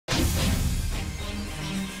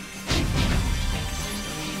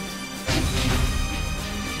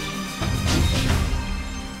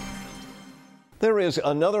There is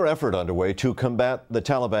another effort underway to combat the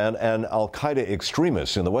Taliban and al-Qaeda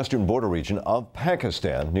extremists in the western border region of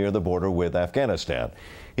Pakistan near the border with Afghanistan.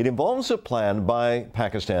 It involves a plan by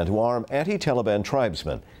Pakistan to arm anti-Taliban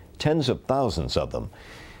tribesmen, tens of thousands of them.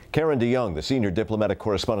 Karen DeYoung, the senior diplomatic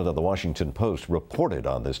correspondent of the Washington Post, reported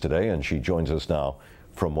on this today, and she joins us now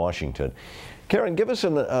from Washington. Karen, give us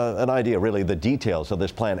an idea, really, the details of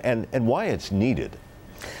this plan and why it's needed.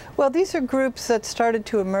 Well, these are groups that started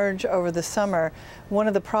to emerge over the summer. One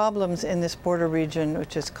of the problems in this border region,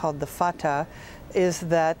 which is called the Fatah, is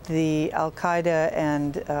that the al-Qaeda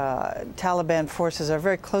and Taliban forces are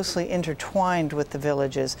very closely intertwined with the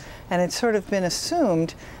villages. And it's sort of been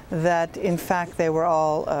assumed that, in fact, they were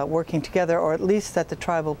all working together, or at least that the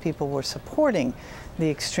tribal people were supporting the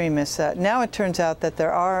extremists. Now it turns out that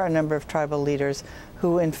there are a number of tribal leaders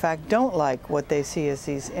who in fact don't like what they see as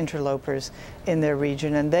these interlopers in their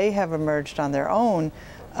region, and they have emerged on their own,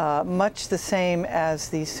 much the same as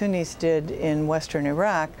the Sunnis did in western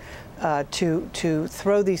Iraq, to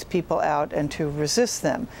throw these people out and to resist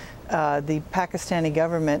them. The Pakistani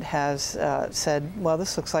government has said, well,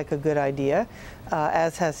 this looks like a good idea,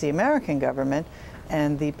 as has the American government,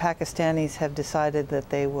 and the Pakistanis have decided that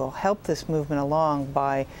they will help this movement along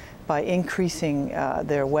by increasing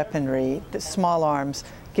their weaponry, the small arms,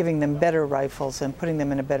 giving them better rifles and putting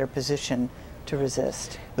them in a better position to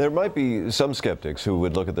resist. There might be some skeptics who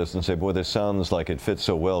would look at this and say, boy, this sounds like it fits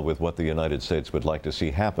so well with what the United States would like to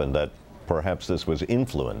see happen, that perhaps this was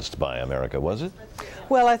influenced by America, was it?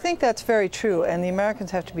 Well, I think that's very true, and the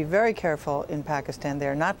Americans have to be very careful in Pakistan.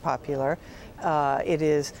 They're not popular. It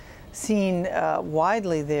is seen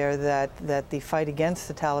widely there that the fight against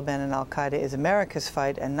the Taliban and al-Qaeda is America's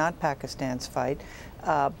fight and not Pakistan's fight.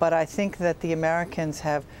 But I think that the Americans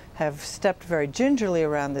have stepped very gingerly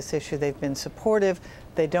around this issue. They've been supportive.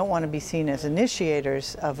 They don't want to be seen as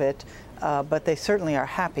initiators of it, but they certainly are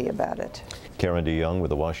happy about it. Karen DeYoung with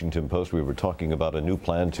the Washington Post. We were talking about a new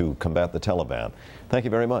plan to combat the Taliban. Thank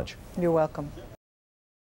you very much. You're welcome.